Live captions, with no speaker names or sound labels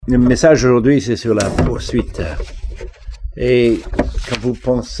Le message aujourd'hui, c'est sur la poursuite. Et quand vous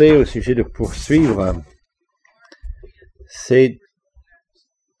pensez au sujet de poursuivre, c'est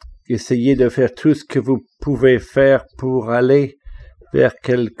essayer de faire tout ce que vous pouvez faire pour aller vers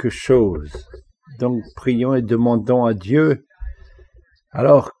quelque chose. Donc, prions et demandons à Dieu.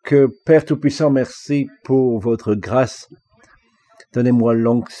 Alors que, Père Tout-Puissant, merci pour votre grâce. Donnez-moi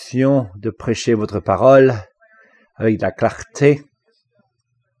l'onction de prêcher votre parole avec de la clarté.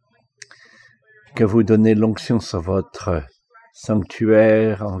 Que vous donnez l'onction sur votre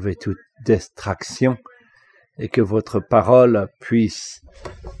sanctuaire, enlevez toute distraction et que votre parole puisse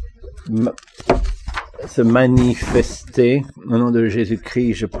se manifester. Au nom de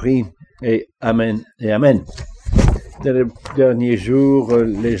Jésus-Christ, je prie et Amen et Amen. Dans les derniers jours,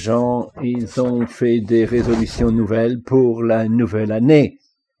 les gens, ils ont fait des résolutions nouvelles pour la nouvelle année.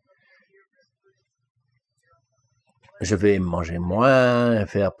 Je vais manger moins,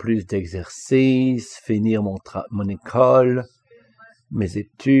 faire plus d'exercices, finir mon école, mes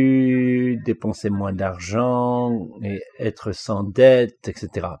études, dépenser moins d'argent et être sans dette,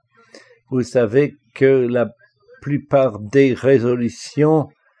 etc. Vous savez que la plupart des résolutions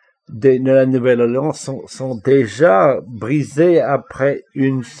de la nouvelle année sont déjà brisées après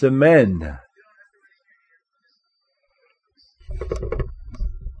une semaine.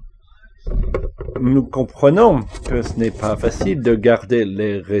 Nous comprenons que ce n'est pas facile de garder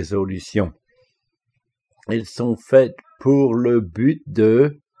les résolutions. Elles sont faites pour le but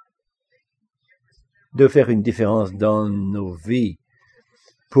de faire une différence dans nos vies,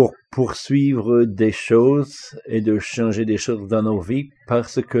 pour poursuivre des choses et de changer des choses dans nos vies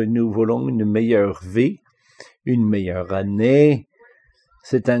parce que nous voulons une meilleure vie, une meilleure année.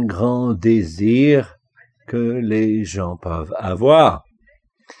 C'est un grand désir que les gens peuvent avoir.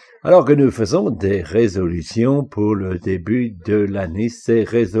 Alors que nous faisons des résolutions pour le début de l'année, ces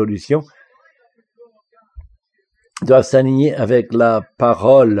résolutions doivent s'aligner avec la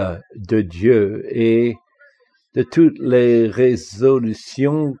parole de Dieu et de toutes les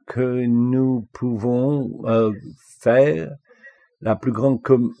résolutions que nous pouvons faire. La plus grande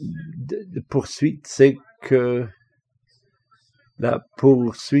poursuite, c'est que la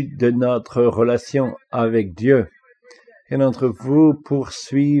poursuite de notre relation avec Dieu. Et d'entre vous,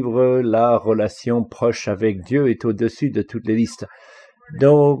 poursuivre la relation proche avec Dieu est au-dessus de toutes les listes.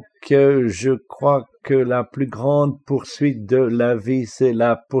 Donc, je crois que la plus grande poursuite de la vie, c'est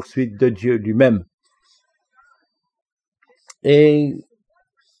la poursuite de Dieu lui-même. Et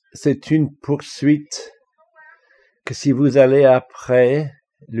c'est une poursuite que si vous allez après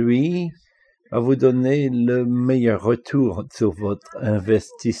lui, va vous donner le meilleur retour sur votre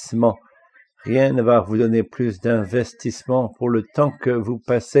investissement. Rien ne va vous donner plus d'investissement pour le temps que vous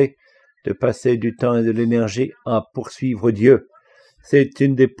passez, de passer du temps et de l'énergie à poursuivre Dieu. C'est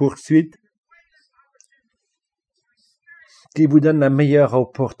une des poursuites qui vous donne la meilleure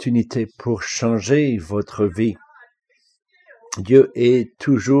opportunité pour changer votre vie. Dieu est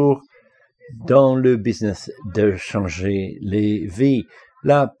toujours dans le business de changer les vies.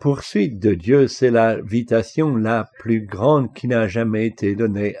 La poursuite de Dieu, c'est l'invitation la plus grande qui n'a jamais été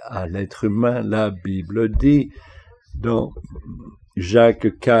donnée à l'être humain. La Bible dit dans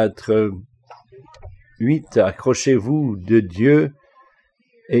Jacques 4, 8, « Accrochez-vous de Dieu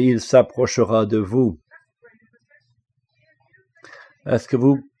et il s'approchera de vous. » Est-ce que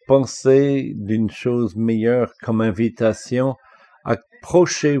vous pensez d'une chose meilleure comme invitation?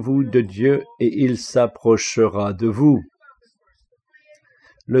 Approchez-vous de Dieu et il s'approchera de vous.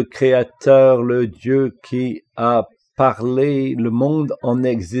 Le Créateur, le Dieu qui a parlé le monde en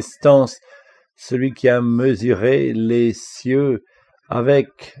existence, celui qui a mesuré les cieux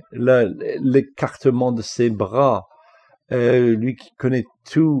avec l'écartement de ses bras, lui qui connaît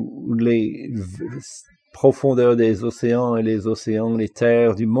tous les profondeurs des océans et les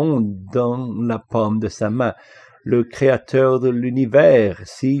terres du monde dans la paume de sa main. Le Créateur de l'univers,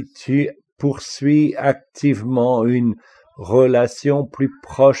 si tu poursuis activement une relation plus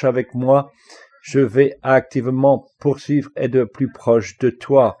proche avec moi, je vais activement poursuivre et de plus proche de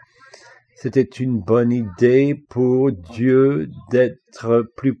toi. C'était une bonne idée pour Dieu d'être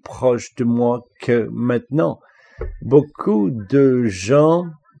plus proche de moi que maintenant. Beaucoup de gens,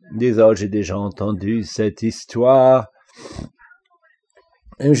 j'ai déjà entendu cette histoire.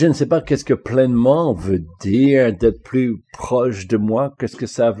 Je ne sais pas qu'est-ce que pleinement veut dire d'être plus proche de moi. Qu'est-ce que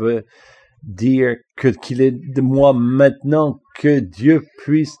ça veut dire qu'il est de moi maintenant, que Dieu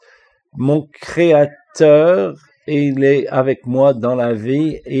puisse, mon Créateur, il est avec moi dans la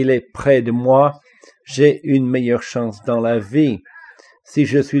vie, il est près de moi, j'ai une meilleure chance dans la vie. Si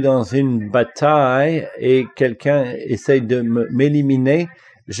je suis dans une bataille et quelqu'un essaye de m'éliminer,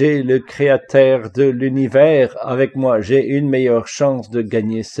 j'ai le créateur de l'univers avec moi. J'ai une meilleure chance de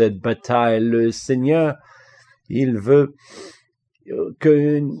gagner cette bataille. Le Seigneur, il veut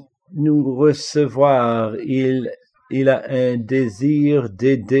que nous recevoir. Il a un désir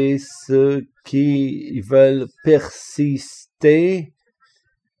d'aider ceux qui veulent persister,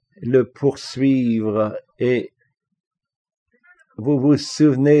 le poursuivre. Et vous vous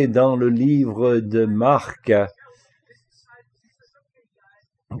souvenez dans le livre de Marc,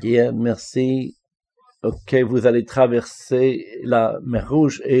 dire merci, ok, vous allez traverser la mer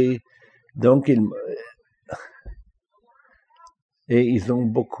Rouge, et donc ils ont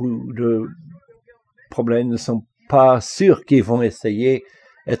beaucoup de problèmes, ne sont pas sûrs qu'ils vont essayer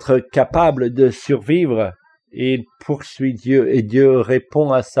d'être capables de survivre. Il poursuit Dieu et Dieu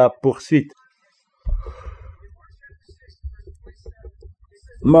répond à sa poursuite.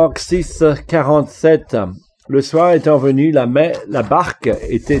 Marc 6, 47. Le soir étant venu, la barque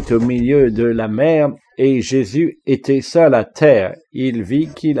était au milieu de la mer et Jésus était seul à terre. Il vit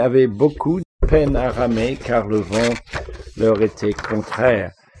qu'il avait beaucoup de peine à ramer car le vent leur était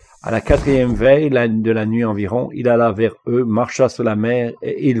contraire. À la 4e veille de la nuit environ, il alla vers eux, marcha sur la mer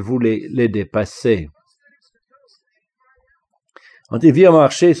et il voulait les dépasser. Quand ils virent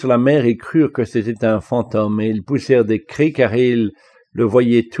marcher sur la mer, ils crurent que c'était un fantôme et ils poussèrent des cris car ils le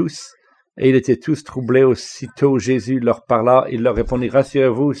voyaient tous. Et ils étaient tous troublés. Aussitôt Jésus leur parla, il leur répondit, «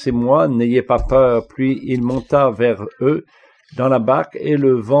 Rassurez-vous, c'est moi, n'ayez pas peur. » Puis il monta vers eux dans la barque et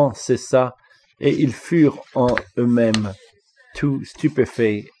le vent cessa et ils furent en eux-mêmes tout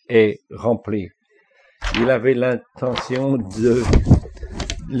stupéfaits et remplis. Il avait l'intention de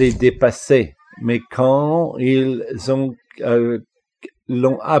les dépasser, mais quand ils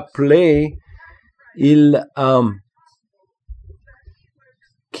l'ont appelé,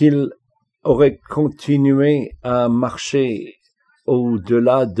 qu'il aurait continué à marcher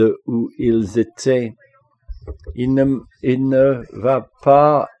au-delà de où ils étaient. Il ne va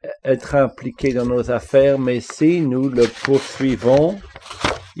pas être impliqué dans nos affaires, mais si nous le poursuivons,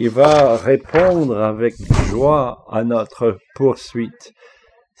 il va répondre avec joie à notre poursuite.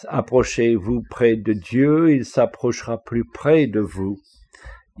 Approchez-vous près de Dieu, il s'approchera plus près de vous.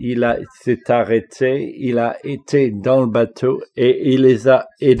 Il s'est arrêté, il a été dans le bateau et il les a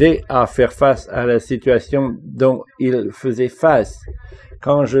aidés à faire face à la situation dont ils faisaient face.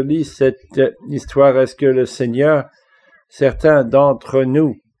 Quand je lis cette histoire, est-ce que le Seigneur, certains d'entre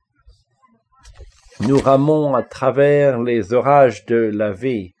nous ramons à travers les orages de la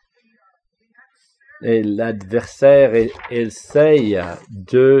vie et l'adversaire essaye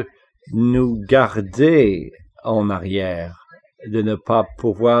de nous garder en arrière, de ne pas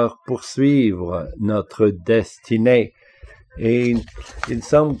pouvoir poursuivre notre destinée. Et il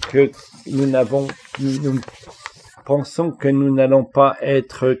semble que nous pensons que nous n'allons pas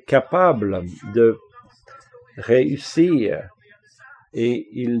être capables de réussir. Et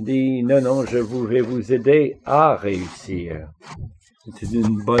il dit, non, je vais vous aider à réussir. C'est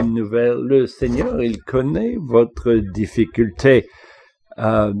une bonne nouvelle. Le Seigneur, il connaît votre difficulté.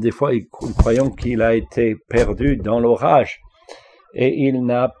 Des fois, nous croyons qu'il a été perdu dans l'orage. Et il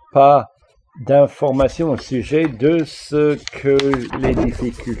n'a pas d'informations au sujet de ce que les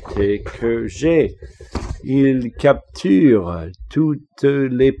difficultés que j'ai. Il capture toutes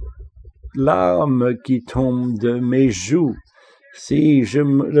les larmes qui tombent de mes joues. Si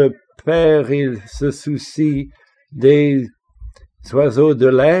le Père, il se soucie des oiseaux de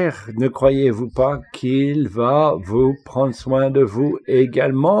l'air, ne croyez-vous pas qu'il va vous prendre soin de vous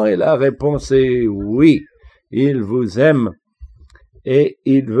également? Et la réponse est oui, il vous aime et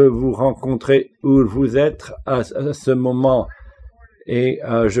il veut vous rencontrer où vous êtes à ce moment. Et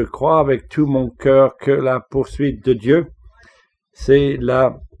je crois avec tout mon cœur que la poursuite de Dieu, c'est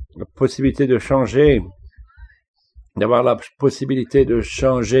la possibilité de changer, d'avoir la possibilité de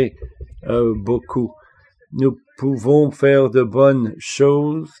changer beaucoup. Nous pouvons faire de bonnes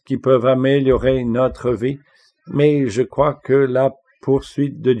choses qui peuvent améliorer notre vie, mais je crois que la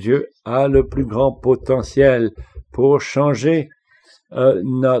poursuite de Dieu a le plus grand potentiel pour changer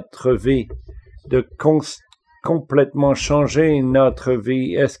notre vie, de complètement changer notre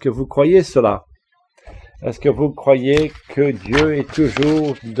vie. Est-ce que vous croyez cela? Est-ce que vous croyez que Dieu est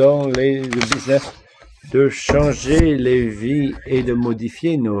toujours dans le business de changer les vies et de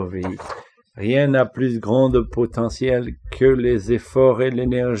modifier nos vies? Rien n'a plus grand de potentiel que les efforts et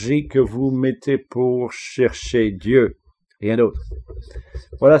l'énergie que vous mettez pour chercher Dieu. Rien d'autre.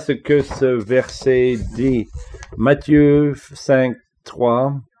 Voilà ce que ce verset dit. Matthieu 5,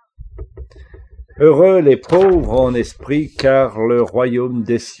 3. Heureux les pauvres en esprit, car le royaume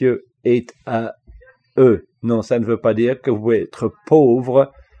des cieux est à eux. Non, ça ne veut pas dire que vous pouvez être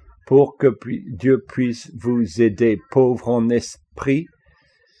pauvre pour que Dieu puisse vous aider, pauvre en esprit,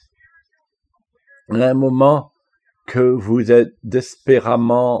 à un moment que vous êtes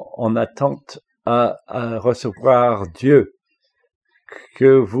désespérément en attente à recevoir Dieu,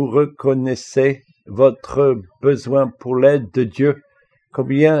 que vous reconnaissez votre besoin pour l'aide de Dieu.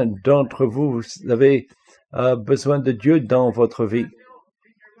 Combien d'entre vous avez besoin de Dieu dans votre vie?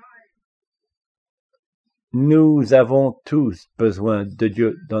 Nous avons tous besoin de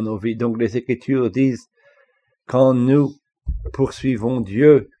Dieu dans nos vies. Donc les Écritures disent, quand nous poursuivons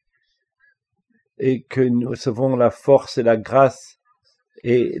Dieu et que nous recevons la force et la grâce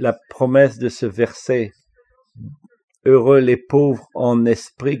et la promesse de ce verset, heureux les pauvres en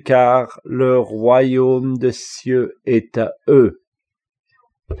esprit, car le royaume des cieux est à eux.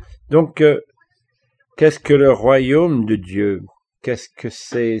 Donc, qu'est-ce que le royaume de Dieu? Qu'est-ce que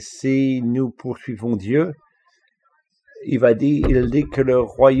c'est? Si nous poursuivons Dieu, il dit que le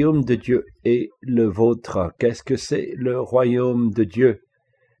royaume de Dieu est le vôtre. Qu'est-ce que c'est le royaume de Dieu?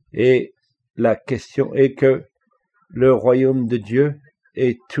 Et la question est que le royaume de Dieu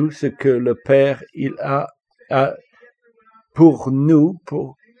est tout ce que le Père il a pour nous,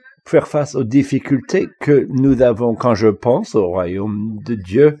 pour faire face aux difficultés que nous avons. Quand je pense au royaume de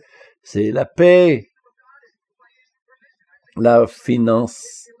Dieu, c'est la paix, la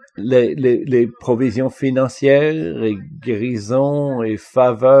finance, les provisions financières et guérison et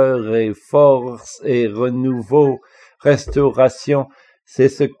faveur et force et renouveau, restauration. C'est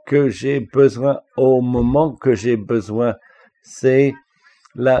ce que j'ai besoin au moment que j'ai besoin. C'est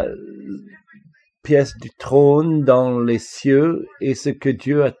la pièce du trône dans les cieux et ce que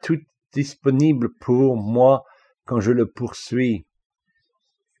Dieu a tout disponible pour moi quand je le poursuis.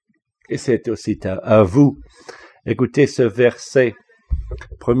 Et c'est aussi à vous. Écoutez ce verset,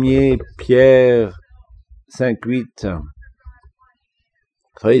 1 Pierre 5:8.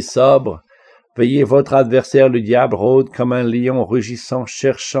 Soyez sobre, veillez votre adversaire, le diable, rôde comme un lion rugissant,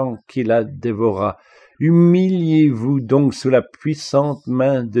 cherchant qui la dévorera. Humiliez-vous donc sous la puissante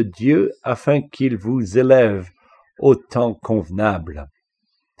main de Dieu afin qu'il vous élève au temps convenable.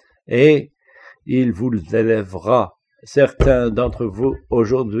 Et il vous élèvera. Certains d'entre vous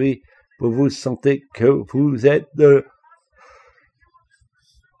aujourd'hui, vous vous sentez que vous êtes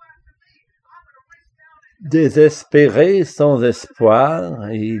désespérés, sans espoir,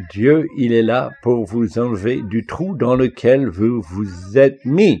 et Dieu, il est là pour vous enlever du trou dans lequel vous vous êtes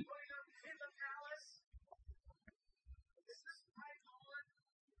mis.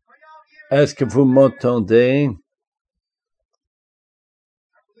 Est-ce que vous m'entendez?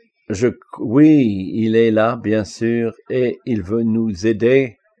 Oui, il est là, bien sûr, et il veut nous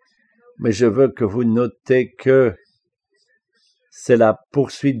aider, mais je veux que vous notez que c'est la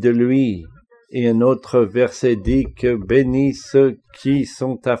poursuite de lui. Et un autre verset dit que bénis ceux qui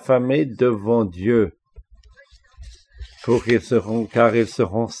sont affamés devant Dieu, car ils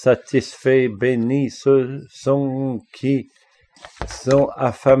seront satisfaits. Bénis ceux qui sont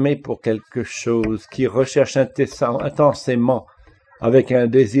affamés pour quelque chose, qui recherchent intensément, avec un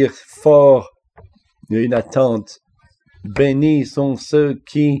désir fort, une attente. Bénis sont ceux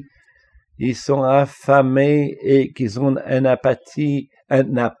qui sont affamés et qui ont un appétit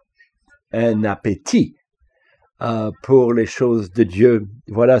pour les choses de Dieu.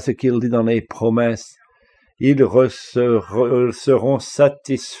 Voilà ce qu'il dit dans les promesses. Ils seront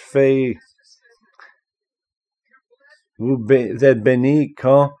satisfaits. Vous êtes bénis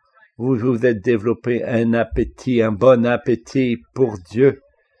quand vous êtes développé un appétit, un bon appétit pour Dieu.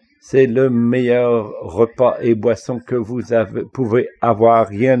 C'est le meilleur repas et boisson que vous pouvez avoir.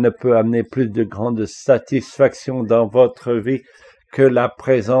 Rien ne peut amener plus de grande satisfaction dans votre vie que la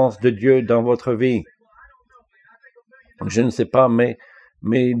présence de Dieu dans votre vie. Je ne sais pas, mais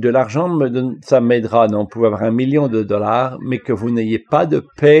de l'argent, ça m'aidera. Non, vous pouvez avoir $1 million, mais que vous n'ayez pas de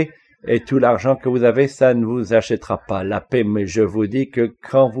paix et tout l'argent que vous avez, ça ne vous achètera pas la paix. Mais je vous dis que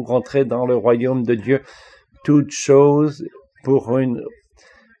quand vous rentrez dans le royaume de Dieu, toute chose pour une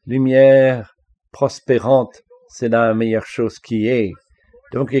lumière prospérante, c'est la meilleure chose qui est.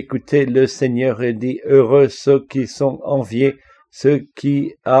 Donc écoutez, le Seigneur dit, heureux ceux qui sont enviés, ceux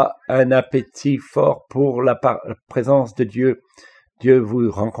qui ont un appétit fort pour la présence de Dieu. Dieu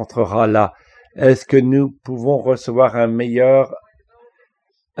vous rencontrera là. Est-ce que nous pouvons recevoir un meilleur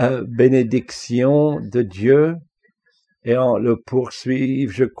bénédiction de Dieu et en le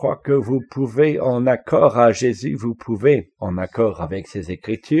poursuivre? Je crois que vous pouvez, en accord à Jésus, vous pouvez, en accord avec ses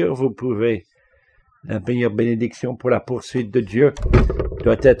Écritures, vous pouvez. La meilleure bénédiction pour la poursuite de Dieu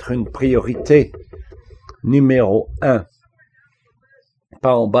doit être une priorité numéro 1.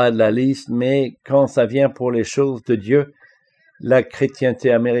 Pas en bas de la liste, mais quand ça vient pour les choses de Dieu, la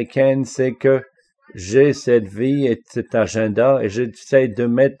chrétienté américaine, c'est que j'ai cette vie et cet agenda et j'essaie de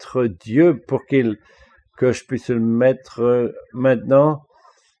mettre Dieu pour que je puisse le mettre maintenant.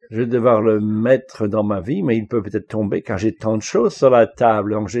 Je vais devoir le mettre dans ma vie, mais il peut peut-être tomber car j'ai tant de choses sur la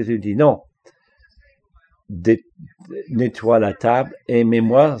table. Donc Jésus dit non, nettoie la table et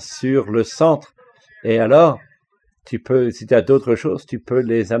mets-moi sur le centre. Et alors, tu peux, si tu as d'autres choses, tu peux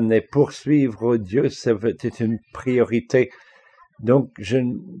les amener. Poursuivre Dieu, c'est une priorité. Donc, je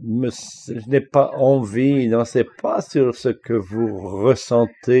n'ai pas envie, non, c'est pas sur ce que vous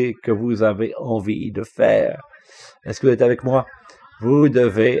ressentez que vous avez envie de faire. Est-ce que vous êtes avec moi? Vous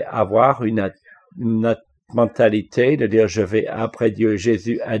devez avoir une mentalité de dire je vais après Dieu.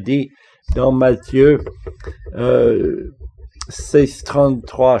 Jésus a dit dans Matthieu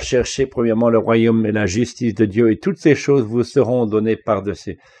 6,33, cherchez premièrement le royaume et la justice de Dieu et toutes ces choses vous seront données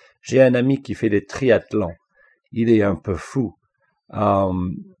par-dessus. J'ai un ami qui fait des triathlons. Il est un peu fou.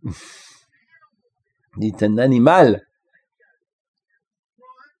 Il est un animal.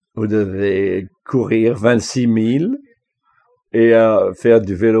 Vous devez courir 26 000 et faire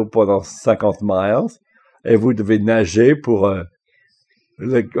du vélo pendant 50 miles. Et vous devez nager pour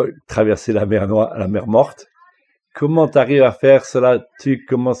traverser la mer Noire, la mer Morte. Comment tu arrives à faire cela? Tu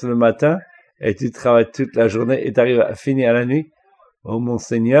commences le matin et tu travailles toute la journée et tu arrives à finir à la nuit. Oh mon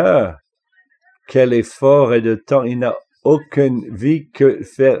Seigneur, quel effort et de temps. Il n'a aucune vie que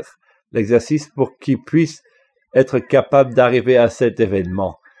faire l'exercice pour qu'il puisse être capable d'arriver à cet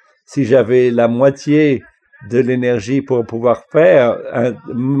événement. Si j'avais la moitié de l'énergie pour pouvoir faire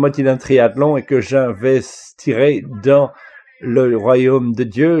moitié d'un triathlon et que j'investirais dans le royaume de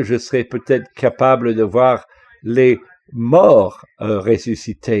Dieu, je serais peut-être capable de voir les morts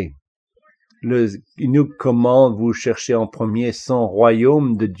ressuscités. Il nous commande, vous cherchez en premier son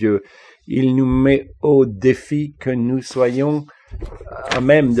royaume de Dieu. Il nous met au défi que nous soyons à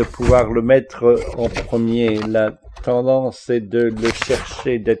même de pouvoir le mettre en premier. La tendance est de le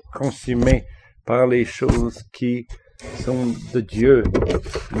chercher, d'être consumé par les choses qui sont de Dieu.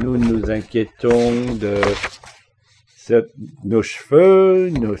 Nous nous inquiétons de nos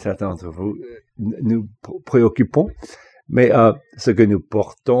cheveux, certains d'entre vous nous préoccupons, mais ce que nous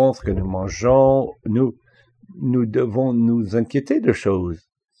portons, ce que nous mangeons, nous devons nous inquiéter de choses.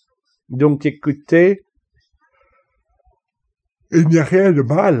 Donc écoutez, il n'y a rien de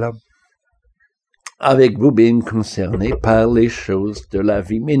mal avec vous bien concernés par les choses de la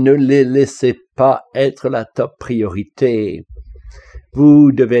vie, mais ne les laissez pas être la top priorité.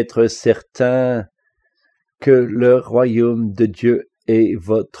 Vous devez être certain que le royaume de Dieu est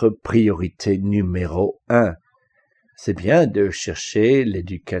votre priorité numéro 1. C'est bien de chercher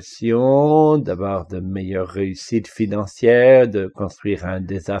l'éducation, d'avoir de meilleures réussites financières, de construire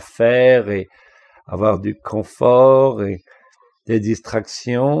des affaires et avoir du confort et des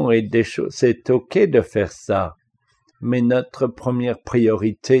distractions et des choses. C'est OK de faire ça, mais notre première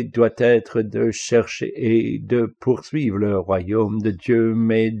priorité doit être de chercher et de poursuivre le royaume de Dieu.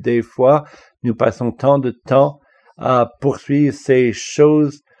 Mais des fois, nous passons tant de temps à poursuivre ces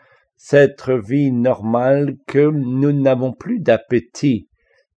choses, cette vie normale, que nous n'avons plus d'appétit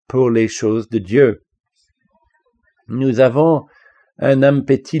pour les choses de Dieu. Nous avons un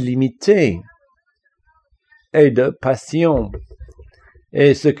appétit limité et de passion.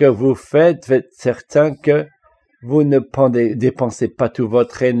 Et ce que vous faites certain que vous ne dépensez pas toute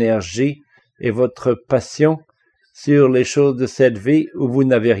votre énergie et votre passion sur les choses de cette vie où vous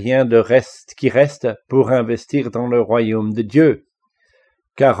n'avez rien de qui reste pour investir dans le royaume de Dieu.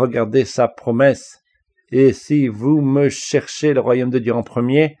 Car regardez sa promesse. Et si vous me cherchez le royaume de Dieu en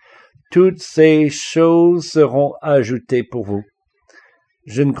premier, toutes ces choses seront ajoutées pour vous.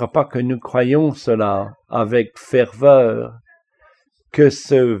 Je ne crois pas que nous croyons cela avec ferveur, que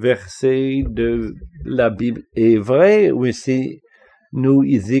ce verset de la Bible est vrai, ou si nous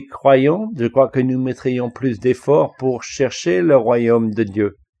y croyons, je crois que nous mettrions plus d'efforts pour chercher le royaume de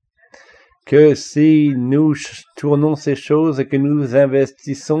Dieu. Que si nous tournons ces choses et que nous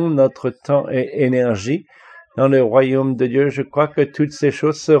investissons notre temps et énergie dans le royaume de Dieu, je crois que toutes ces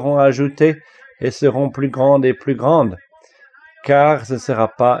choses seront ajoutées et seront plus grandes et plus grandes. Car ce ne sera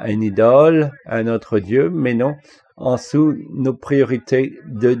pas un idole, un autre Dieu, mais non, en dessous nos priorités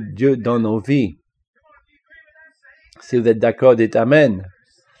de Dieu dans nos vies. Si vous êtes d'accord, dites Amen.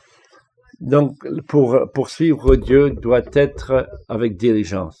 Donc, pour poursuivre Dieu doit être avec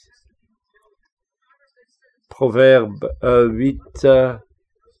diligence. Proverbe 8,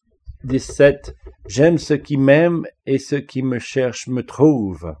 17. J'aime ceux qui m'aiment et ceux qui me cherchent me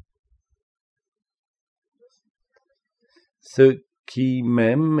trouvent. Ceux qui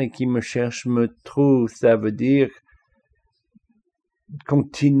m'aiment et qui me cherchent me trouvent. Ça veut dire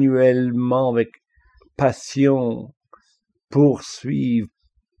continuellement avec passion poursuivre,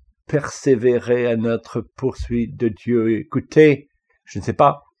 persévérer à notre poursuite de Dieu. Écoutez, je ne sais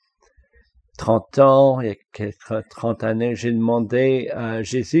pas, 30 ans, il y a quelques 30 années, j'ai demandé à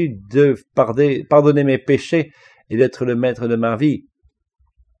Jésus de pardonner mes péchés et d'être le maître de ma vie.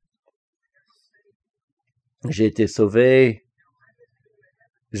 J'ai été sauvé,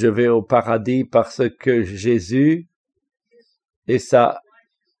 je vais au paradis parce que Jésus et sa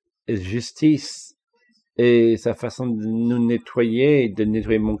justice et sa façon de nous nettoyer, de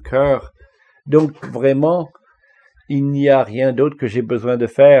nettoyer mon cœur. Donc vraiment, il n'y a rien d'autre que j'ai besoin de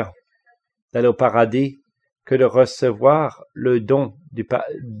faire, d'aller au paradis, que de recevoir le don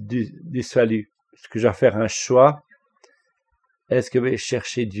du salut. Est-ce que je vais faire un choix? Est-ce que je vais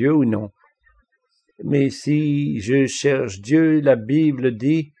chercher Dieu ou non? Mais si je cherche Dieu, la Bible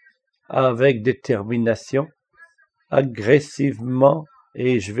dit, avec détermination, agressivement,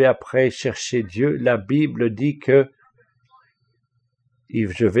 et je vais après chercher Dieu, la Bible dit que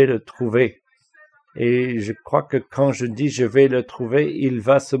je vais le trouver. Et je crois que quand je dis je vais le trouver, il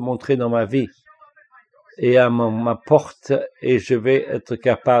va se montrer dans ma vie et à ma porte, et je vais être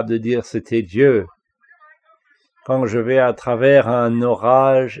capable de dire c'était Dieu. Quand je vais à travers un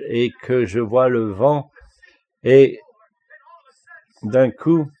orage et que je vois le vent et d'un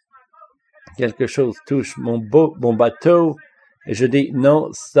coup quelque chose touche mon bateau et je dis non,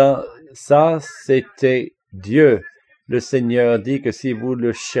 ça c'était Dieu. Le Seigneur dit que si vous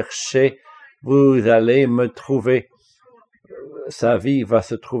le cherchez, vous allez me trouver. Sa vie va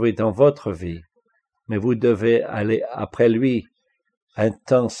se trouver dans votre vie, mais vous devez aller après lui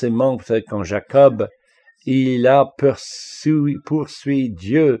intensément. Vous savez, quand Jacob, il a poursuivi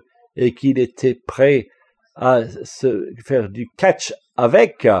Dieu et qu'il était prêt à se faire du catch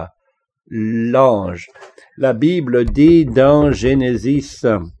avec l'ange. La Bible dit dans Genèse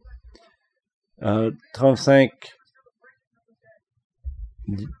 35,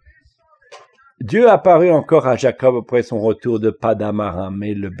 Dieu apparut encore à Jacob après son retour de Padan-Aram,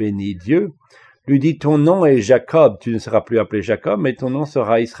 mais le bénit Dieu, lui dit, ton nom est Jacob, tu ne seras plus appelé Jacob, mais ton nom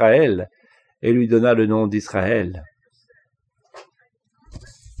sera Israël, et lui donna le nom d'Israël.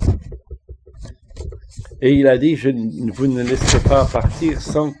 Et il a dit, vous ne laisserez pas partir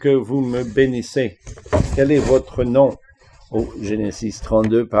sans que vous me bénissez. Quel est votre nom? Oh, Genèse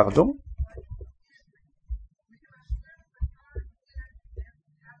 32, pardon.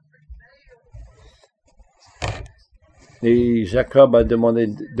 Et Jacob a demandé,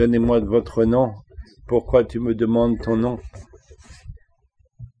 donnez-moi votre nom. Pourquoi tu me demandes ton nom?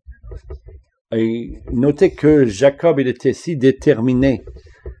 Et notez que Jacob, il était si déterminé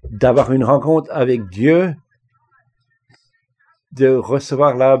d'avoir une rencontre avec Dieu, de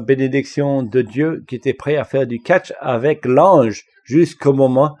recevoir la bénédiction de Dieu, qui était prêt à faire du catch avec l'ange jusqu'au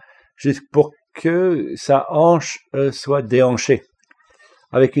moment, pour que sa hanche soit déhanchée,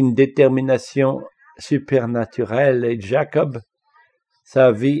 avec une détermination supernaturelle. Et Jacob,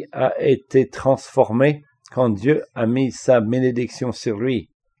 sa vie a été transformée quand Dieu a mis sa bénédiction sur lui.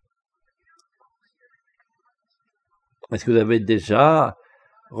 Est-ce que vous avez déjà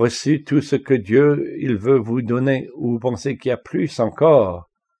reçu tout ce que Dieu il veut vous donner, ou vous pensez qu'il y a plus encore?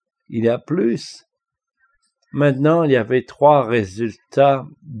 Il y a plus. Maintenant, il y avait 3 résultats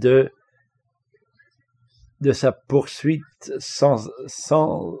de sa poursuite sans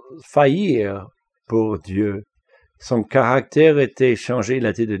faillir pour Dieu. Son caractère était changé. Il a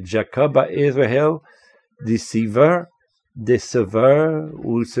été de Jacob à Israël, déceveur,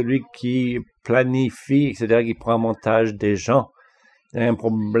 ou celui qui planifie, etc., qui prend montage des gens. Il y a un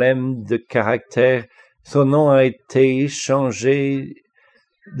problème de caractère. Son nom a été changé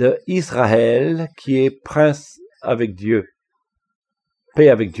de Israël, qui est prince avec Dieu, paix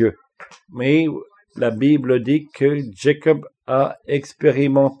avec Dieu. Mais la Bible dit que Jacob a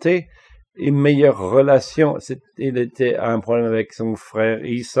expérimenté une meilleure relation. Il était à un problème avec son frère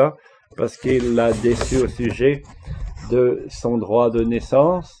Isa, parce qu'il l'a déçu au sujet de son droit de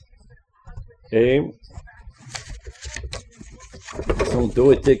naissance. Et son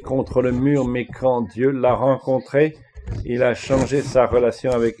dos était contre le mur, mais quand Dieu l'a rencontré, il a changé sa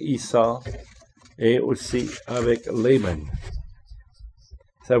relation avec Isa et aussi avec Laban.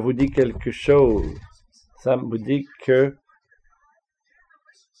 Ça vous dit quelque chose? Ça vous dit que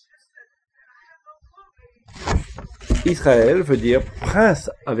Israël veut dire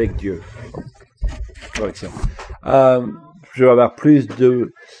prince avec Dieu. Correction. Je vais avoir plus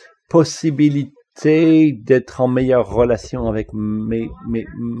de possibilités d'être en meilleure relation avec ma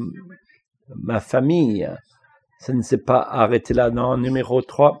famille. Ça ne s'est pas arrêté là. Non, numéro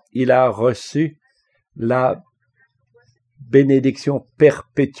 3, il a reçu la bénédiction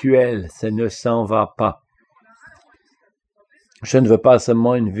perpétuelle, ça ne s'en va pas. Je ne veux pas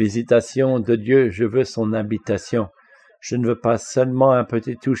seulement une visitation de Dieu, je veux son habitation. Je ne veux pas seulement un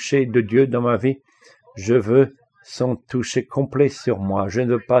petit toucher de Dieu dans ma vie, je veux son toucher complet sur moi. Je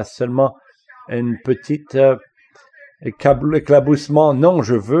ne veux pas seulement une petite éclaboussement, non,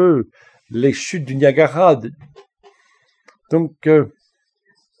 je veux les chutes du Niagara. Donc,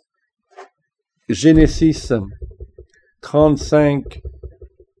 Genesis 35,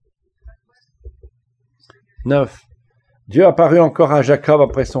 9. Dieu apparut encore à Jacob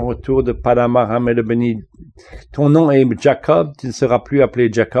après son retour de Paddan Aram et le bénit. Ton nom est Jacob, tu ne seras plus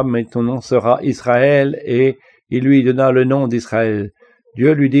appelé Jacob, mais ton nom sera Israël, et il lui donna le nom d'Israël.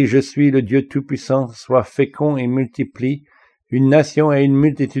 Dieu lui dit, je suis le Dieu Tout-Puissant, sois fécond et multiplie. Une nation et une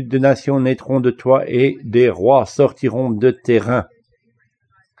multitude de nations naîtront de toi, et des rois sortiront de tes reins.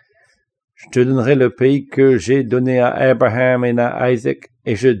 Je te donnerai le pays que j'ai donné à Abraham et à Isaac,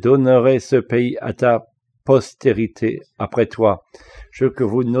 et je donnerai ce pays à ta postérité après toi. Je veux que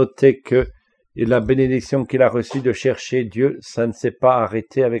vous notez que la bénédiction qu'il a reçue de chercher Dieu, ça ne s'est pas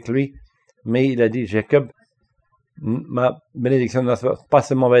arrêté avec lui, mais il a dit, Jacob, ma bénédiction ne va pas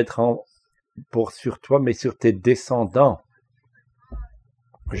seulement être sur toi, mais sur tes descendants.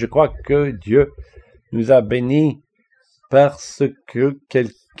 Je crois que Dieu nous a bénis parce que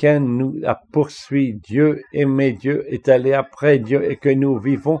quelqu'un nous a poursuivi. Dieu aimait Dieu, est allé après Dieu, et que nous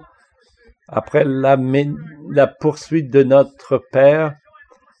vivons après la poursuite de notre Père,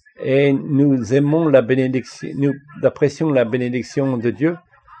 et nous aimons la bénédiction, nous apprécions la bénédiction de Dieu,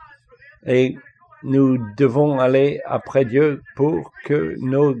 et nous devons aller après Dieu pour que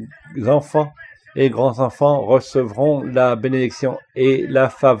nos enfants et grands-enfants recevront la bénédiction et la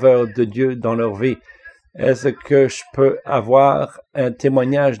faveur de Dieu dans leur vie. Est-ce que je peux avoir un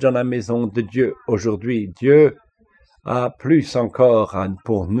témoignage dans la maison de Dieu aujourd'hui? Dieu a plus encore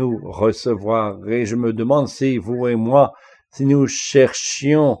pour nous recevoir, et je me demande si vous et moi, si nous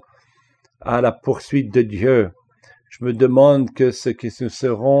cherchions à la poursuite de Dieu, je me demande que ce que nous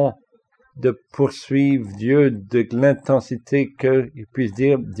serons de poursuivre Dieu de l'intensité qu'il puisse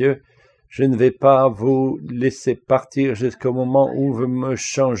dire, Dieu, je ne vais pas vous laisser partir jusqu'au moment où vous me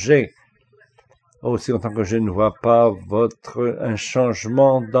changez. Aussi longtemps que je ne vois pas un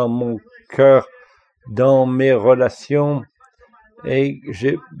changement dans mon cœur, dans mes relations, et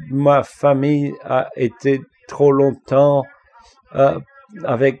ma famille a été trop longtemps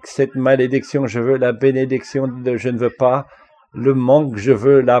avec cette malédiction. Je veux la bénédiction, je ne veux pas le manque, je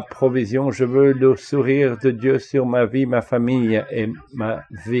veux la provision, je veux le sourire de Dieu sur ma vie, ma famille et ma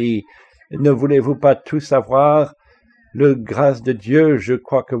vie. Ne voulez-vous pas tous avoir le grâce de Dieu? Je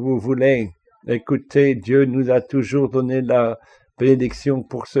crois que vous voulez. Écoutez, Dieu nous a toujours donné la bénédiction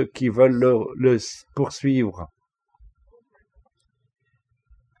pour ceux qui veulent le poursuivre.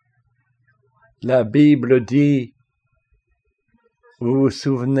 La Bible dit, vous vous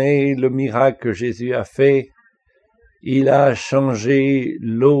souvenez le miracle que Jésus a fait? Il a changé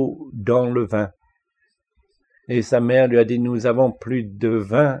l'eau dans le vin. Et sa mère lui a dit, nous avons plus de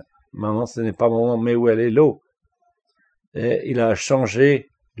vin. Maman, ce n'est pas mon moment, mais où elle est l'eau? Et il a changé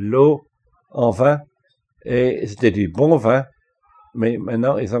l'eau en vin, et c'était du bon vin, mais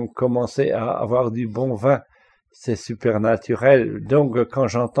maintenant ils ont commencé à avoir du bon vin. C'est supernaturel. Donc quand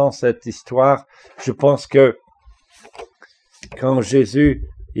j'entends cette histoire, je pense que quand Jésus,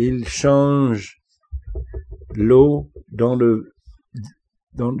 il change l'eau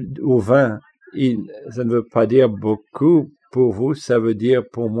au vin, ça ne veut pas dire beaucoup pour vous, ça veut dire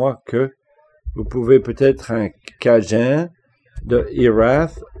pour moi que vous pouvez peut-être un Cajun de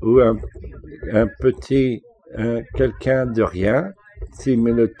Erath ou un petit quelqu'un de rien, si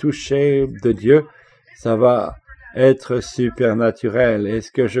mais le toucher de Dieu, ça va être supernaturel. Et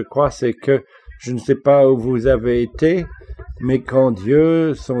ce que je crois, c'est que je ne sais pas où vous avez été, mais quand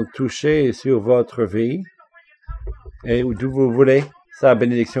Dieu sont touchés sur votre vie, et d'où vous voulez, sa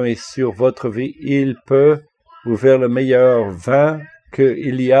bénédiction est sur votre vie, il peut vous faire le meilleur vin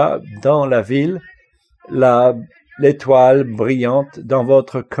qu'il y a dans la ville, l'étoile brillante dans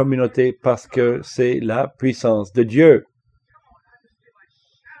votre communauté, parce que c'est la puissance de Dieu.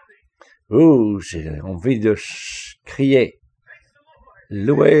 J'ai envie de crier.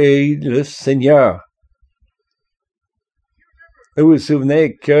 Louez le Seigneur. Vous vous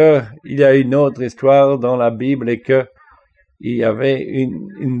souvenez qu'il y a une autre histoire dans la Bible et qu'il y avait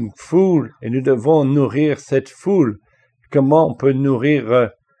une foule et nous devons nourrir cette foule. Comment on peut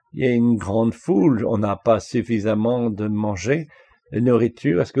nourrir il y a une grande foule, on n'a pas suffisamment de manger, de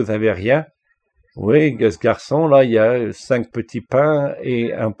nourriture, est-ce que vous avez rien? Oui, ce garçon-là, il y a 5 petits pains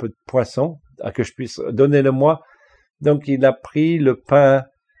et un peu de poisson, à que je puisse donner-le-moi. Donc il a pris le pain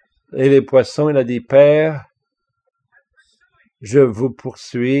et les poissons, il a dit, Père, je vous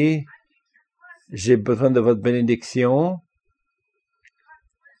poursuis, j'ai besoin de votre bénédiction.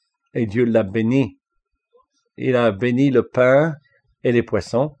 Et Dieu l'a béni. Il a béni le pain et les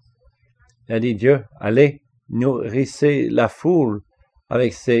poissons. Il a dit, Dieu, allez, nourrissez la foule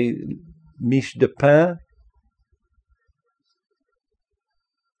avec ces miches de pain.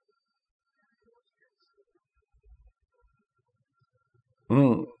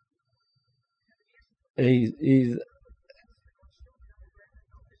 Et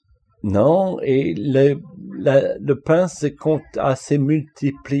non, et le pain s'est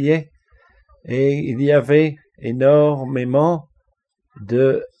multiplié et il y avait énormément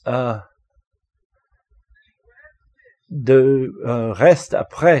de reste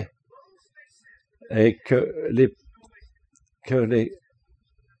après et que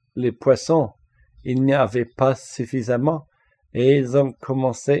les poissons, il n'y avait pas suffisamment et ils ont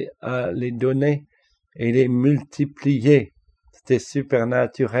commencé à les donner et les multiplier. C'était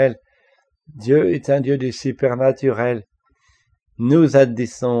supernaturel. Dieu est un Dieu du supernaturel. Nous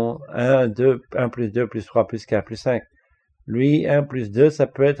additions 1, 2, 1 plus 2 plus 3 plus 4 plus 5. Lui, 1 plus 2, ça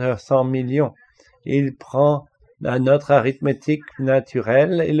peut être 100 millions. Il prend notre arithmétique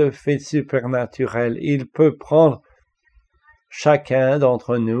naturelle et le fait supernaturel. Il peut prendre chacun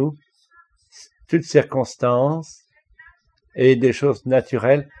d'entre nous, toutes circonstances et des choses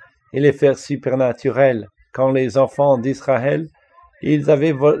naturelles, et les faire supernaturelles. Quand les enfants d'Israël, ils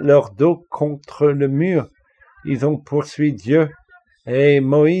avaient leur dos contre le mur, ils ont poursuivi Dieu. Et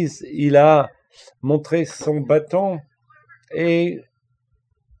Moïse, il a montré son bâton et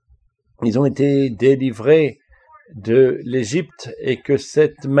ils ont été délivrés de l'Égypte et que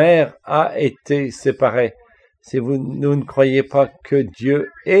cette mer a été séparée. Si vous ne croyez pas que Dieu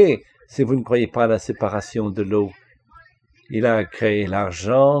est, si vous ne croyez pas à la séparation de l'eau, il a créé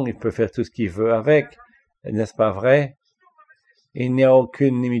l'argent, il peut faire tout ce qu'il veut avec, n'est-ce pas vrai? Il n'y a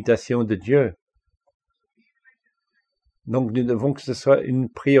aucune limitation de Dieu. Donc nous devons que ce soit une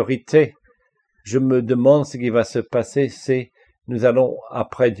priorité. Je me demande ce qui va se passer, c'est nous allons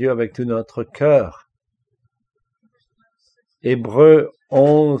après Dieu avec tout notre cœur. Hébreux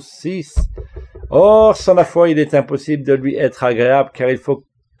 11, 6. Or, sans la foi, il est impossible de lui être agréable, car il faut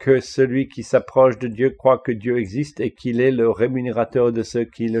que celui qui s'approche de Dieu croit que Dieu existe et qu'il est le rémunérateur de ceux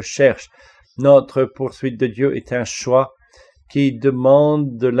qui le cherchent. Notre poursuite de Dieu est un choix qui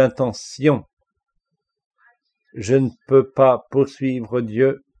demande de l'intention. Je ne peux pas poursuivre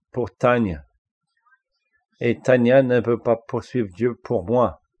Dieu pour Tania. Et Tania ne peut pas poursuivre Dieu pour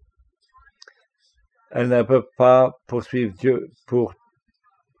moi. Elle ne peut pas poursuivre Dieu pour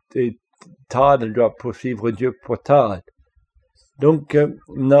Todd, elle doit poursuivre Dieu pour Todd. Donc,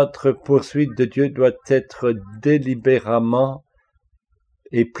 notre poursuite de Dieu doit être délibérément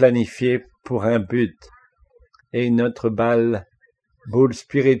et planifiée pour un but. Et notre boule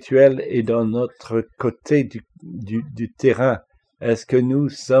spirituelle est dans notre côté du terrain. Est-ce que nous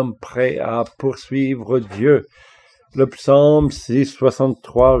sommes prêts à poursuivre Dieu? Le psaume 6,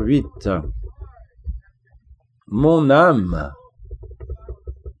 63, 8. Mon âme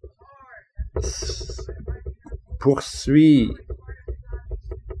poursuit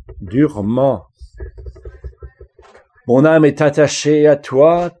durement. Mon âme est attachée à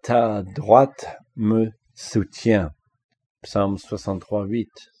toi, ta droite me soutient. Psaume 63, 8.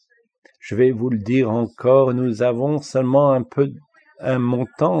 Je vais vous le dire encore, nous avons seulement un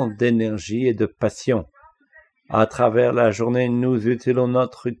montant d'énergie et de passion. À travers la journée, nous utilisons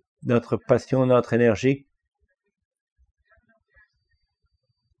notre passion, notre énergie.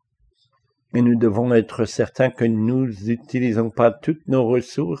 Et nous devons être certains que nous n'utilisons pas toutes nos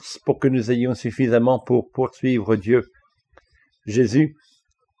ressources pour que nous ayons suffisamment pour poursuivre Dieu. Jésus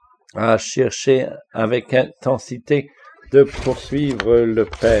a cherché avec intensité de poursuivre le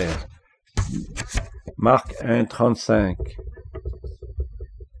Père. Marc 1, 35.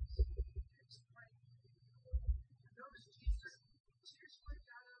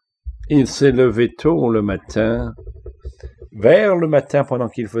 Il s'est levé tôt le matin. Vers le matin, pendant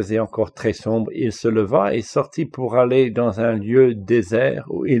qu'il faisait encore très sombre, il se leva et sortit pour aller dans un lieu désert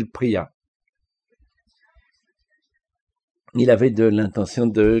où il pria. Il avait de l'intention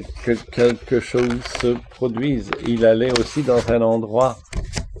de que quelque chose se produise. Il allait aussi dans un endroit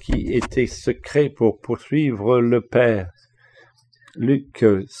qui était secret pour poursuivre le Père. Luc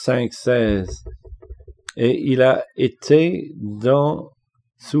 5, 16. Et il a été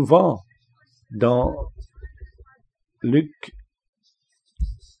souvent dans Luc.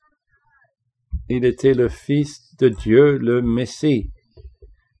 Il était le Fils de Dieu, le Messie.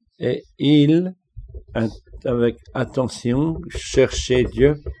 Et il avec attention, cherché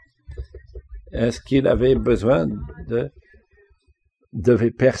Dieu. Est-ce qu'il avait besoin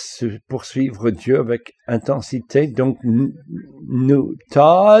devait poursuivre Dieu avec intensité? Donc,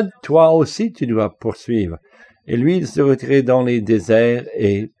 Todd, toi aussi, tu dois poursuivre. Et lui, il se retirait dans les déserts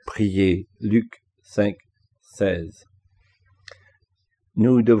et priait. Luc 5, 16.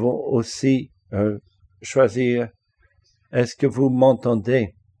 Nous devons aussi choisir. Est-ce que vous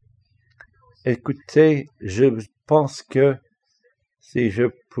m'entendez? Écoutez, je pense que si je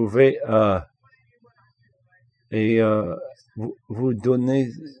pouvais vous donner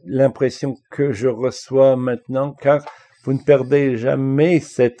l'impression que je reçois maintenant, car vous ne perdez jamais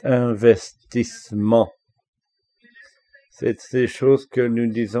cet investissement. C'est ces choses que nous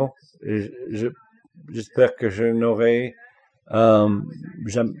disons. J'espère que je n'aurai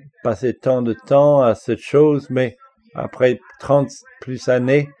jamais passé tant de temps à cette chose, mais après 30 plus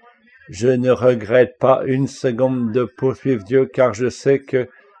années, je ne regrette pas une seconde de poursuivre Dieu, car je sais que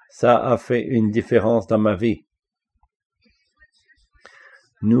ça a fait une différence dans ma vie.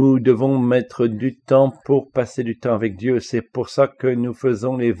 Nous devons mettre du temps pour passer du temps avec Dieu. C'est pour ça que nous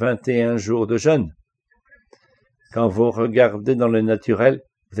faisons les 21 jours de jeûne. Quand vous regardez dans le naturel,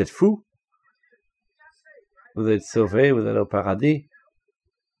 vous êtes fou. Vous êtes sauvé, vous allez au paradis.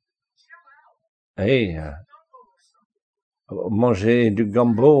 Et mangez du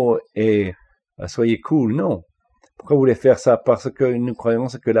gumbo et soyez cool. Non. Pourquoi vous voulez faire ça? Parce que nous croyons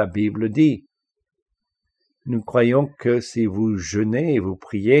ce que la Bible dit. Nous croyons que si vous jeûnez et vous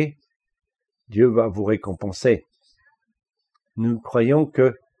priez, Dieu va vous récompenser. Nous croyons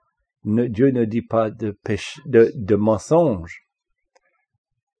que Dieu ne dit pas de mensonges.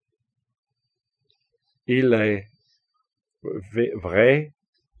 Il est vrai,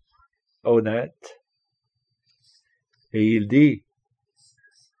 honnête, et il dit,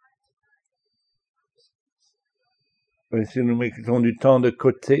 si nous mettons du temps de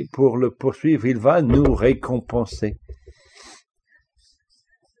côté pour le poursuivre, il va nous récompenser.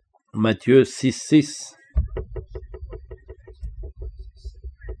 Matthieu 6, 6.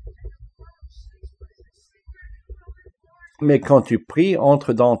 Mais quand tu pries,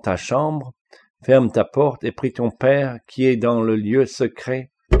 entre dans ta chambre, ferme ta porte et prie ton Père qui est dans le lieu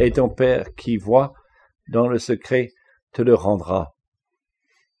secret, et ton Père qui voit dans le secret te le rendra.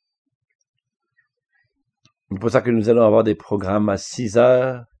 C'est pour ça que nous allons avoir des programmes à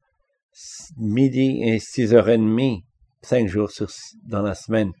 6h, midi et 6h30, 5 jours dans la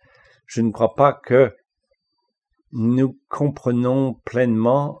semaine. Je ne crois pas que nous comprenons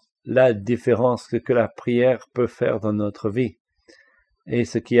pleinement la différence que la prière peut faire dans notre vie et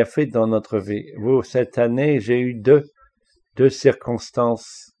ce qu'il a fait dans notre vie. Cette année, j'ai eu deux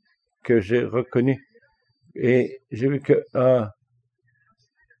circonstances que j'ai reconnues et j'ai vu que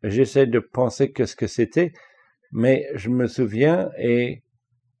j'essaie de penser ce que c'était. Mais je me souviens et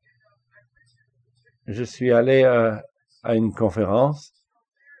je suis allé à une conférence,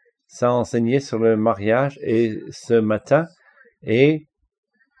 ça enseignait sur le mariage et ce matin, et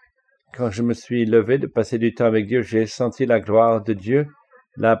quand je me suis levé de passer du temps avec Dieu, j'ai senti la gloire de Dieu,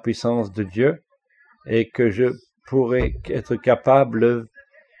 la puissance de Dieu, et que je pourrais être capable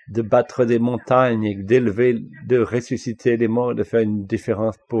de battre des montagnes, d'élever, de ressusciter les morts, de faire une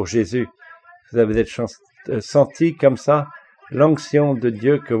différence pour Jésus. Vous avez cette chance senti comme ça l'onction de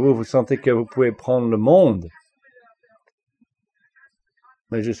Dieu, que vous sentez que vous pouvez prendre le monde.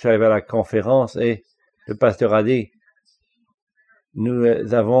 Mais je suis arrivé à la conférence et le pasteur a dit, nous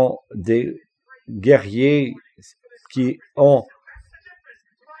avons des guerriers qui ont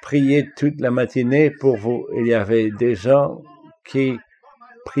prié toute la matinée pour vous. Il y avait des gens qui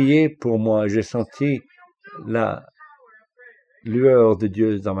priaient pour moi. J'ai senti la lueur de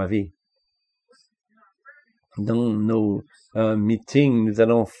Dieu dans ma vie. Dans nos meetings, nous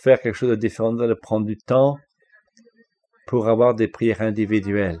allons faire quelque chose de différent. Nous allons prendre du temps pour avoir des prières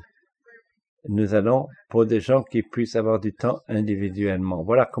individuelles. Nous allons pour des gens qui puissent avoir du temps individuellement.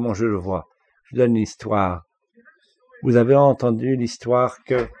 Voilà comment je le vois. Je donne une histoire. Vous avez entendu l'histoire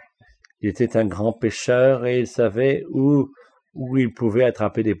qu'il était un grand pêcheur et il savait où il pouvait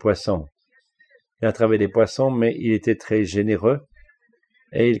attraper des poissons. Il attrapait des poissons, mais il était très généreux.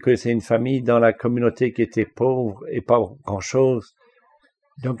 Et il connaissait une famille dans la communauté qui était pauvre et pas grand-chose.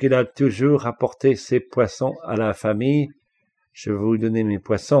 Donc, il a toujours apporté ses poissons à la famille. Je vais vous donner mes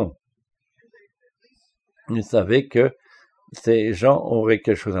poissons. Il savait que ces gens auraient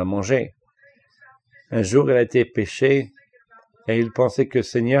quelque chose à manger. Un jour, il a été pêché et il pensait que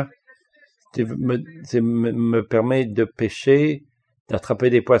Seigneur, tu me permets de pêcher, d'attraper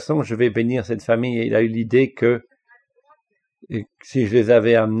des poissons, je vais bénir cette famille. Et il a eu l'idée que si je les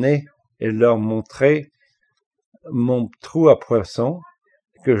avais amenés et leur montrer mon trou à poissons,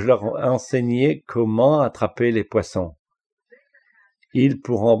 que je leur enseignais comment attraper les poissons. Ils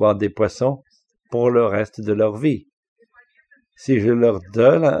pourront avoir des poissons pour le reste de leur vie. Si je leur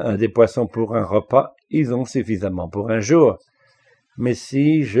donne des poissons pour un repas, ils ont suffisamment pour un jour. Mais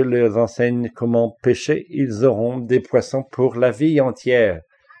si je leur enseigne comment pêcher, ils auront des poissons pour la vie entière.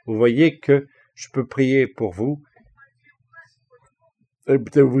 Vous voyez que je peux prier pour vous.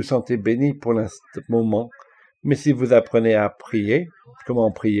 Peut-être vous vous sentez béni pour l'instant moment. Mais si vous apprenez à prier,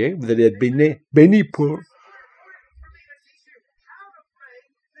 comment prier, vous allez être béni pour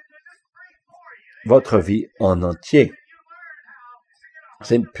votre vie en entier.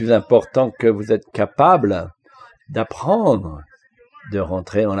 C'est plus important que vous êtes capable d'apprendre, de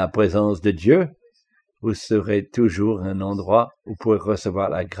rentrer en la présence de Dieu. Vous serez toujours un endroit où vous pourrez recevoir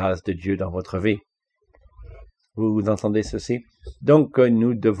la grâce de Dieu dans votre vie. Vous entendez ceci? Donc,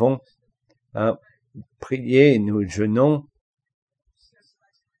 nous devons prier, nous jeûnons,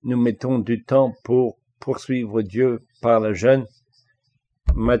 nous mettons du temps pour poursuivre Dieu par le jeûne.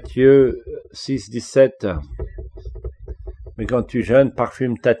 Matthieu 6, 17. Mais quand tu jeûnes,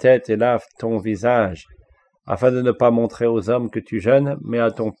 parfume ta tête et lave ton visage, afin de ne pas montrer aux hommes que tu jeûnes, mais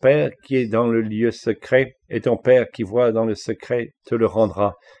à ton Père qui est dans le lieu secret, et ton Père qui voit dans le secret te le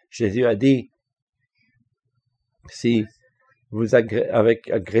rendra. Jésus a dit, si vous avec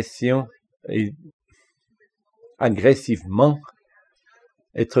agression et agressivement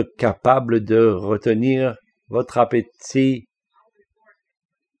être capable de retenir votre appétit,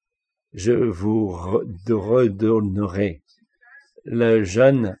 je vous redonnerai. Le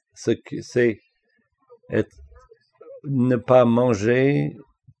jeûne, ce que c'est ne pas manger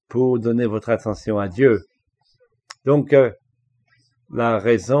pour donner votre attention à Dieu. Donc, la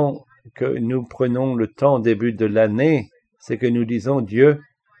raison que nous prenons le temps au début de l'année, c'est que nous disons, Dieu,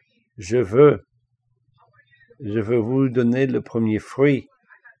 je veux vous donner le premier fruit,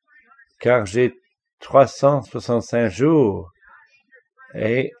 car j'ai 365 jours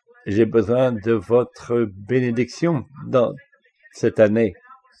et j'ai besoin de votre bénédiction dans cette année.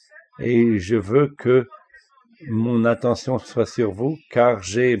 Et je veux que mon attention soit sur vous, car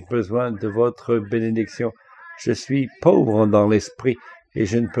j'ai besoin de votre bénédiction. Je suis pauvre dans l'esprit et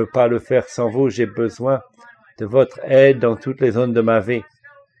je ne peux pas le faire sans vous. J'ai besoin de votre aide dans toutes les zones de ma vie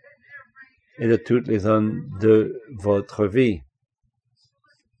et de toutes les zones de votre vie.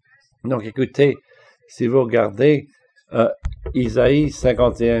 Donc écoutez, si vous regardez Isaïe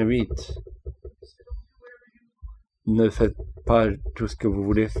 51, 8, ne faites pas tout ce que vous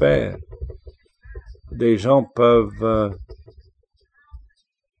voulez faire. Des gens peuvent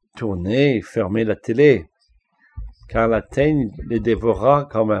tourner, fermer la télé, car la teigne les dévorera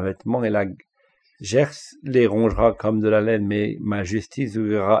comme un vêtement et la gerce les rongera comme de la laine, mais ma justice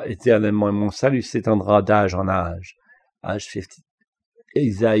durera éternellement et mon salut s'étendra d'âge en âge. Âge 50.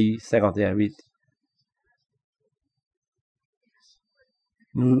 Isaïe 51, 8.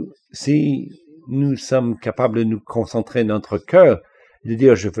 Si nous sommes capables de nous concentrer notre cœur, de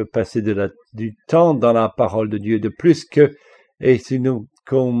dire je veux passer du temps dans la parole de Dieu de plus que, et si nous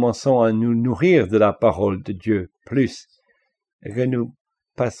commençons à nous nourrir de la parole de Dieu plus, et que nous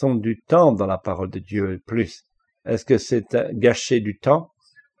passons du temps dans la parole de Dieu plus, est-ce que c'est gâcher du temps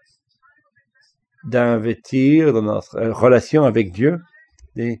d'investir dans notre relation avec Dieu?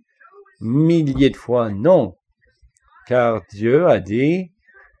 Des milliers de fois, non, car Dieu a dit,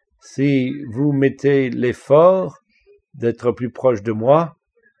 si vous mettez l'effort d'être plus proche de moi,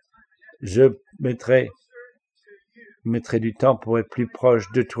 je mettrai du temps pour être plus proche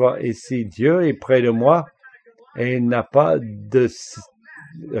de toi. Et si Dieu est près de moi et n'a pas de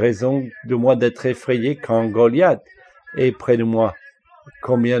raison de moi d'être effrayé quand Goliath est près de moi,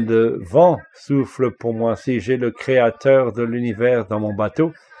 combien de vent souffle pour moi? Si j'ai le créateur de l'univers dans mon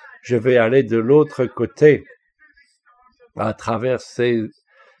bateau, je vais aller de l'autre côté à travers ces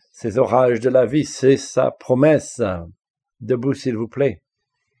orages de la vie. C'est sa promesse. Debout, s'il vous plaît.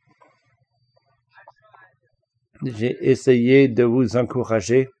 J'ai essayé de vous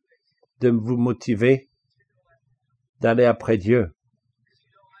encourager, de vous motiver d'aller après Dieu.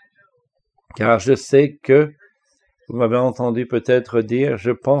 Car je sais que, vous m'avez entendu peut-être dire,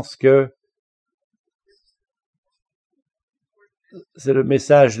 je pense que c'est le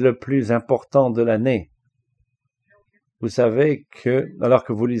message le plus important de l'année. Vous savez que, alors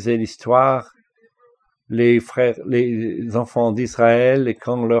que vous lisez l'histoire, les enfants d'Israël, et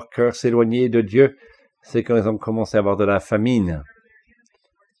quand leur cœur s'éloignait de Dieu, c'est quand ils ont commencé à avoir de la famine.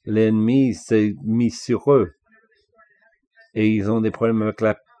 L'ennemi s'est mis sur eux. Et ils ont des problèmes avec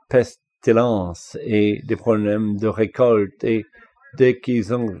la pestilence et des problèmes de récolte. Et dès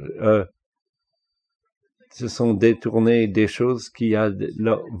qu'ils ont se sont détournés des choses qui a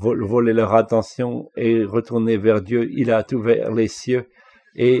volé leur attention et retourné vers Dieu. Il a ouvert les cieux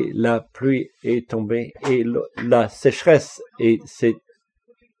et la pluie est tombée et la sécheresse s'est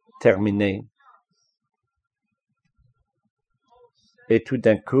terminée. Et tout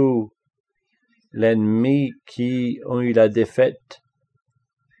d'un coup, l'ennemi qui ont eu la défaite,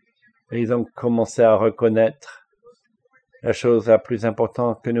 ils ont commencé à reconnaître la chose la plus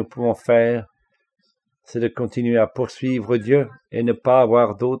importante que nous pouvons faire, c'est de continuer à poursuivre Dieu et ne pas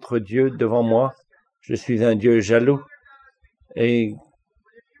avoir d'autres dieux devant moi. Je suis un Dieu jaloux.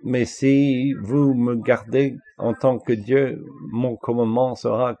 Mais si vous me gardez en tant que Dieu, mon commandement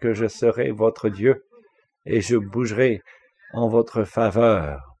sera que je serai votre Dieu et je bougerai en votre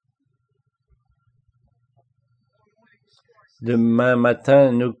faveur. Demain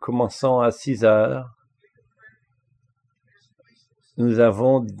matin, nous commençons à 6 heures. Nous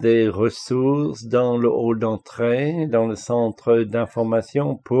avons des ressources dans le hall d'entrée, dans le centre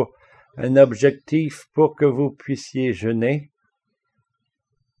d'information pour un objectif pour que vous puissiez jeûner.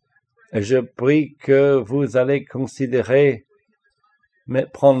 Je prie que vous allez considérer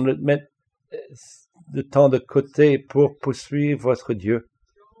mettre le temps de côté pour poursuivre votre Dieu.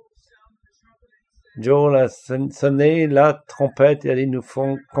 Joel a sonné la trompette et nous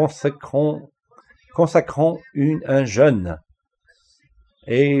consacrons un jeûne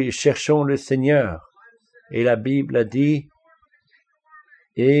et cherchons le Seigneur. Et la Bible a dit,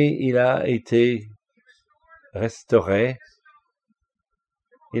 et il a été restauré.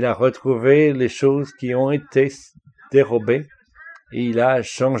 Il a retrouvé les choses qui ont été dérobées et il a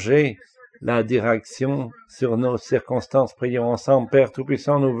changé la direction sur nos circonstances. Prions ensemble. Père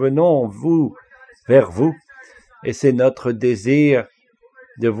Tout-Puissant, nous venons vers vous et c'est notre désir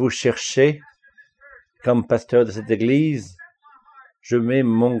de vous chercher. Comme pasteur de cette église, je mets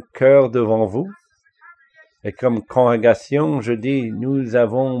mon cœur devant vous et comme congrégation, je dis, nous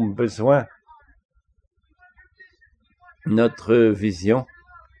avons besoin de notre vision,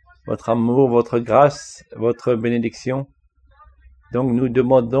 votre amour, votre grâce, votre bénédiction. Donc nous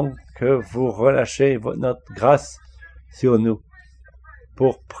demandons que vous relâchez notre grâce sur nous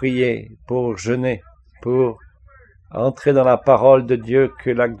pour prier, pour jeûner, pour entrer dans la parole de Dieu,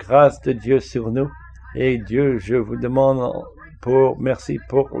 que la grâce de Dieu sur nous. Et Dieu, je vous demande merci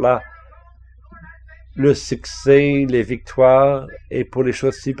pour le succès, les victoires et pour les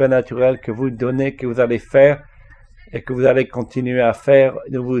choses supernaturelles que vous donnez, que vous allez faire et que vous allez continuer à faire.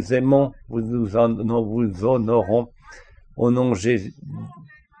 Nous vous aimons, nous vous honorons au nom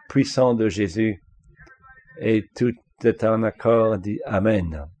puissant de Jésus. Et tout est en accord, dit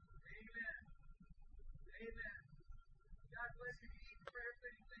Amen.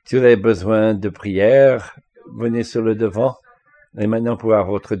 Si vous avez besoin de prière, venez sur le devant. Et maintenant, pour avoir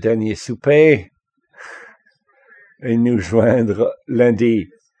votre dernier souper et nous joindre lundi.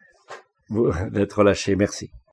 Vous êtes relâchés. Merci.